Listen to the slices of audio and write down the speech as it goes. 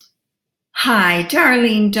Hi,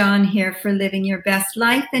 Darlene Dawn here for Living Your Best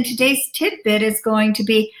Life, and today's tidbit is going to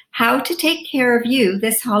be how to take care of you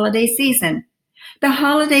this holiday season. The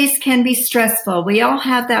holidays can be stressful. We all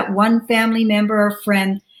have that one family member or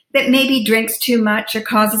friend that maybe drinks too much or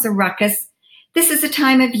causes a ruckus. This is a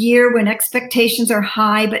time of year when expectations are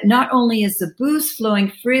high, but not only is the booze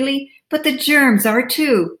flowing freely, but the germs are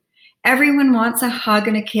too. Everyone wants a hug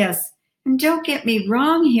and a kiss. And don't get me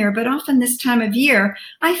wrong here, but often this time of year,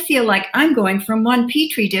 I feel like I'm going from one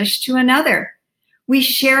petri dish to another. We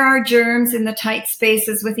share our germs in the tight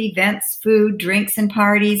spaces with events, food, drinks, and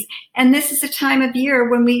parties, and this is a time of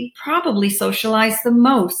year when we probably socialize the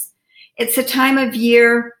most. It's a time of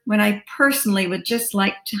year when I personally would just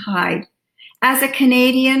like to hide. As a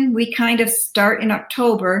Canadian, we kind of start in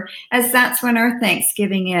October, as that's when our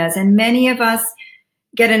Thanksgiving is, and many of us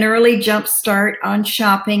get an early jump start on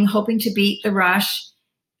shopping, hoping to beat the rush.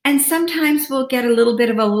 And sometimes we'll get a little bit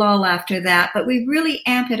of a lull after that, but we really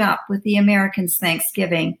amp it up with the Americans'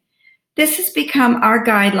 Thanksgiving. This has become our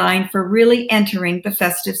guideline for really entering the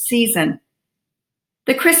festive season.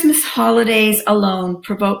 The Christmas holidays alone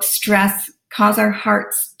provoke stress, cause our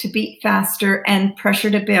hearts to beat faster, and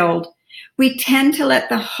pressure to build. We tend to let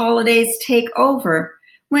the holidays take over,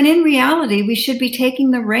 when in reality, we should be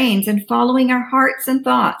taking the reins and following our hearts and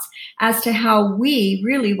thoughts as to how we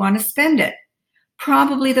really want to spend it.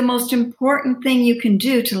 Probably the most important thing you can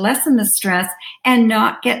do to lessen the stress and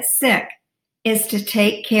not get sick is to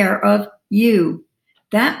take care of you.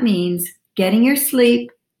 That means getting your sleep,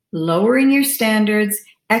 lowering your standards,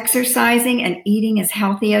 exercising, and eating as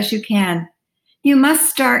healthy as you can. You must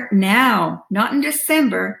start now, not in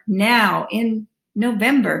December, now in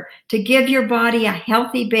November, to give your body a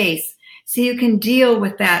healthy base so you can deal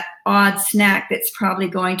with that odd snack that's probably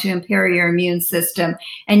going to impair your immune system,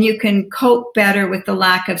 and you can cope better with the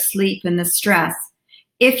lack of sleep and the stress.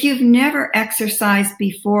 If you've never exercised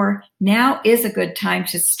before, now is a good time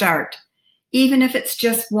to start, even if it's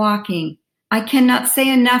just walking. I cannot say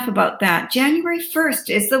enough about that. January 1st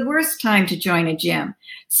is the worst time to join a gym.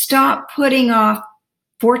 Stop putting off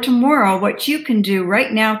for tomorrow what you can do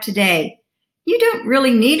right now today. You don't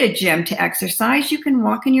really need a gym to exercise. You can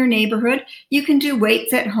walk in your neighborhood. You can do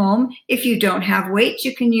weights at home. If you don't have weights,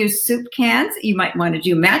 you can use soup cans. You might want to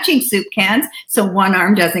do matching soup cans so one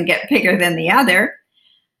arm doesn't get bigger than the other.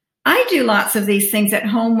 I do lots of these things at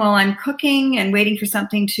home while I'm cooking and waiting for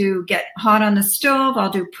something to get hot on the stove.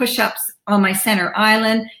 I'll do push-ups on my center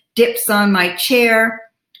island, dips on my chair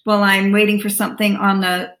while I'm waiting for something on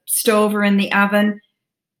the stove or in the oven.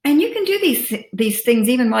 And you can do these things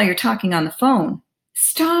even while you're talking on the phone.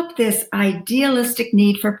 Stop this idealistic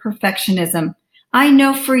need for perfectionism. I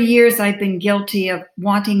know for years I've been guilty of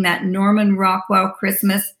wanting that Norman Rockwell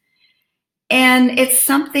Christmas, and it's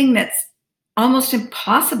something that's almost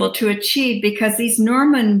impossible to achieve because these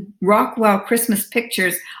Norman Rockwell Christmas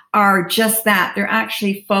pictures are just that. They're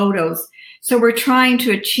actually photos. So we're trying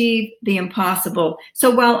to achieve the impossible. So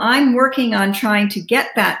while I'm working on trying to get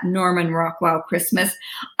that Norman Rockwell Christmas,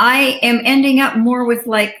 I am ending up more with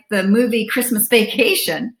like the movie Christmas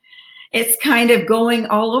Vacation. It's kind of going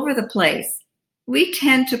all over the place. We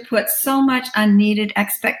tend to put so much unneeded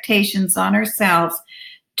expectations on ourselves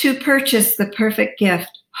to purchase the perfect gift,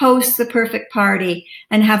 host the perfect party,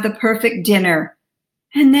 and have the perfect dinner.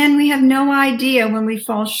 And then we have no idea when we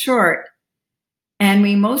fall short, and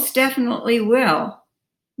we most definitely will,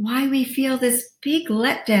 why we feel this big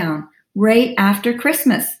letdown right after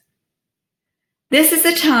Christmas. This is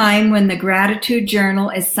a time when the gratitude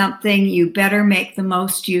journal is something you better make the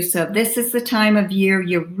most use of. This is the time of year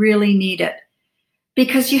you really need it,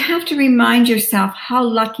 because you have to remind yourself how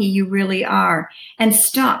lucky you really are and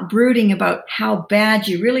stop brooding about how bad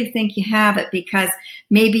you really think you have it because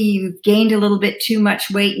maybe you've gained a little bit too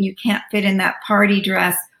much weight and you can't fit in that party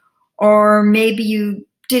dress, or maybe you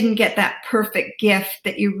didn't get that perfect gift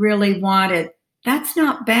that you really wanted. That's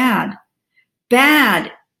not bad.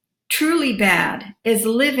 Bad, truly bad, is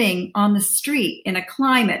living on the street in a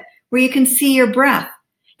climate where you can see your breath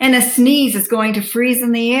and a sneeze is going to freeze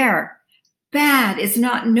in the air. Bad is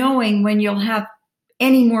not knowing when you'll have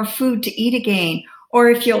any more food to eat again or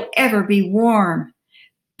if you'll ever be warm.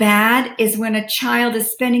 Bad is when a child is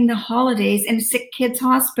spending the holidays in a sick kid's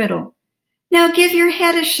hospital. Now give your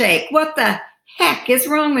head a shake. What the heck is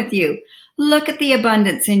wrong with you? Look at the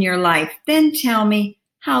abundance in your life. Then tell me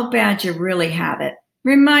how bad you really have it.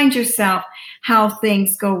 Remind yourself how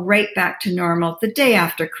things go right back to normal the day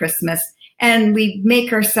after Christmas. And we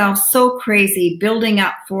make ourselves so crazy building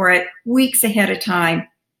up for it weeks ahead of time.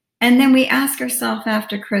 And then we ask ourselves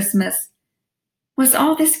after Christmas, was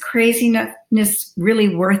all this craziness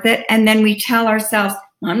really worth it? And then we tell ourselves,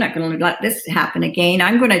 I'm not going to let this happen again.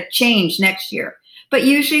 I'm going to change next year. But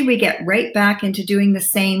usually we get right back into doing the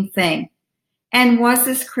same thing. And was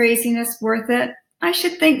this craziness worth it? I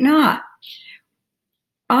should think not.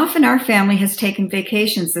 Often our family has taken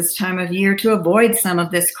vacations this time of year to avoid some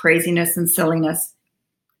of this craziness and silliness.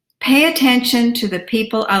 Pay attention to the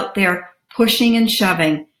people out there pushing and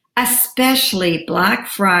shoving, especially Black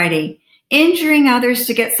Friday, injuring others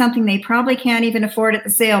to get something they probably can't even afford at the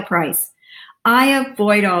sale price. I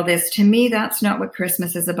avoid all this. To me, that's not what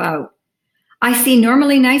Christmas is about. I see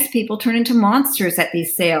normally nice people turn into monsters at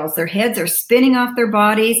these sales. Their heads are spinning off their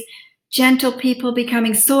bodies. Gentle people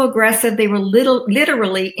becoming so aggressive they will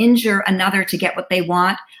literally injure another to get what they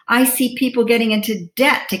want. I see people getting into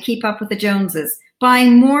debt to keep up with the Joneses,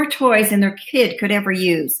 buying more toys than their kid could ever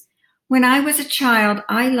use. When I was a child,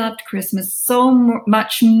 I loved Christmas so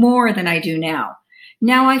much more than I do now.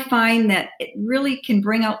 Now I find that it really can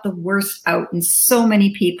bring out the worst out in so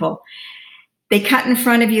many people. They cut in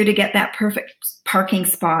front of you to get that perfect parking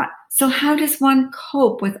spot. So how does one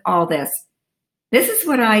cope with all this? This is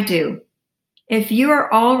what I do. If you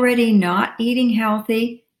are already not eating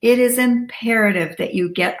healthy, it is imperative that you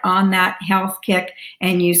get on that health kick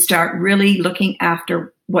and you start really looking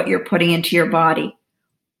after what you're putting into your body.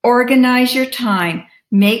 Organize your time.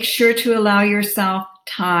 Make sure to allow yourself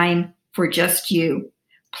time for just you.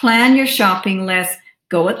 Plan your shopping list.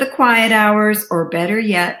 Go at the quiet hours, or better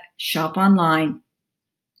yet, shop online.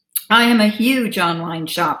 I am a huge online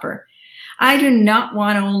shopper. I do not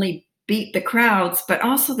want to only beat the crowds, but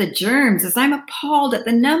also the germs, as I'm appalled at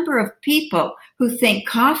the number of people who think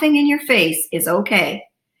coughing in your face is okay.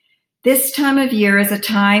 This time of year is a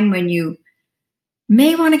time when you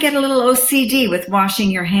may want to get a little OCD with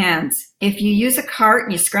washing your hands. If you use a cart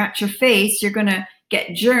and you scratch your face, you're going to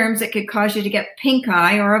get germs that could cause you to get pink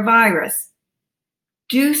eye or a virus.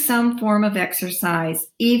 Do some form of exercise,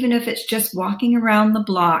 even if it's just walking around the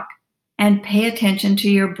block, and pay attention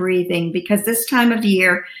to your breathing, because this time of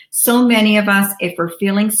year, so many of us, if we're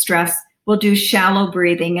feeling stress, will do shallow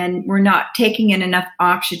breathing and we're not taking in enough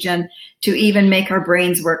oxygen to even make our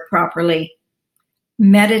brains work properly.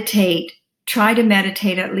 Meditate. Try to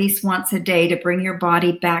meditate at least once a day to bring your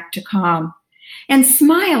body back to calm. And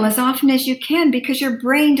smile as often as you can, because your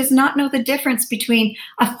brain does not know the difference between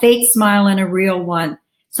a fake smile and a real one.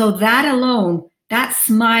 So that alone, that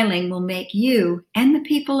smiling will make you and the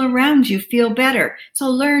people around you feel better. So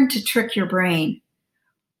learn to trick your brain.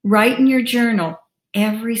 Write in your journal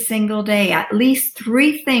every single day at least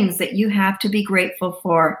 3 things that you have to be grateful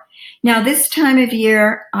for. Now, this time of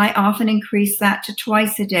year, I often increase that to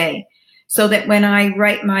twice a day, so that when I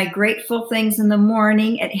write my grateful things in the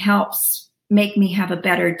morning, it helps make me have a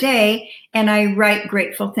better day. And I write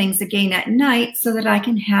grateful things again at night so that I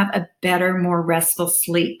can have a better, more restful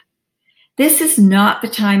sleep. This is not the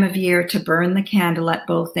time of year to burn the candle at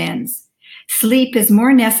both ends. Sleep is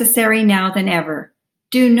more necessary now than ever.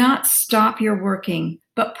 Do not stop your working,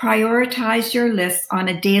 but prioritize your lists on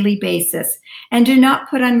a daily basis, and do not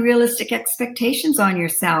put unrealistic expectations on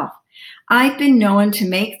yourself. I've been known to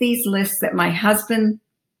make these lists that my husband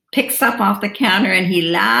picks up off the counter and he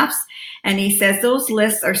laughs and he says, those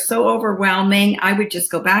lists are so overwhelming, I would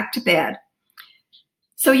just go back to bed.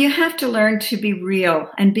 So you have to learn to be real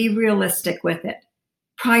and be realistic with it.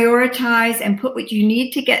 Prioritize and put what you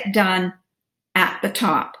need to get done at the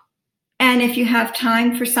top. And if you have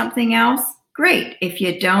time for something else, great. If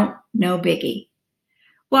you don't, no biggie.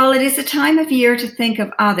 Well, it is a time of year to think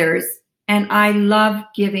of others, and I love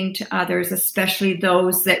giving to others, especially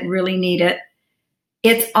those that really need it.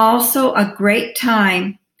 It's also a great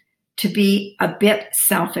time to be a bit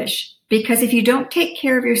selfish, because if you don't take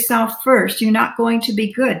care of yourself first, you're not going to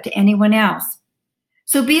be good to anyone else.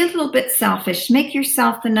 So be a little bit selfish. Make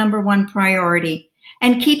yourself the number one priority.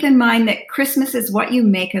 And keep in mind that Christmas is what you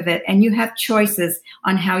make of it, and you have choices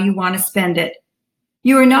on how you want to spend it.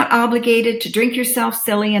 You are not obligated to drink yourself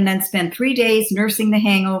silly and then spend 3 days nursing the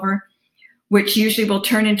hangover, which usually will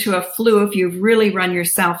turn into a flu if you've really run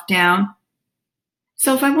yourself down.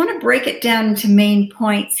 So if I want to break it down into main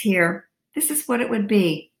points here, this is what it would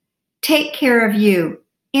be. Take care of you,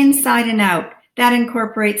 inside and out. That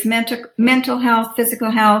incorporates mental health, physical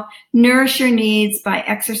health. Nourish your needs by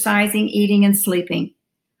exercising, eating, and sleeping.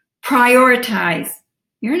 Prioritize.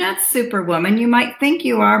 You're not Superwoman. You might think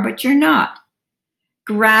you are, but you're not.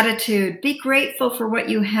 Gratitude. Be grateful for what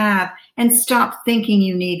you have and stop thinking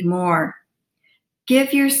you need more.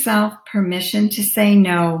 Give yourself permission to say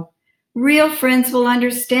no. Real friends will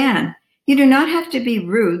understand. You do not have to be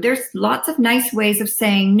rude. There's lots of nice ways of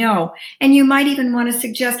saying no. And you might even want to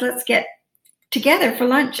suggest, let's get together for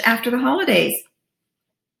lunch after the holidays.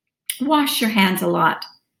 Wash your hands a lot.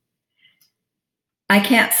 I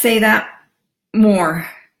can't say that more.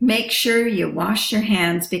 Make sure you wash your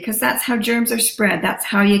hands because that's how germs are spread. That's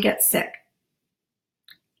how you get sick.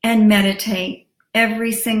 And meditate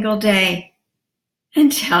every single day and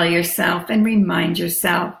tell yourself and remind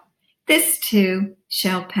yourself, this too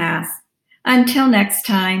shall pass. Until next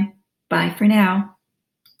time, bye for now.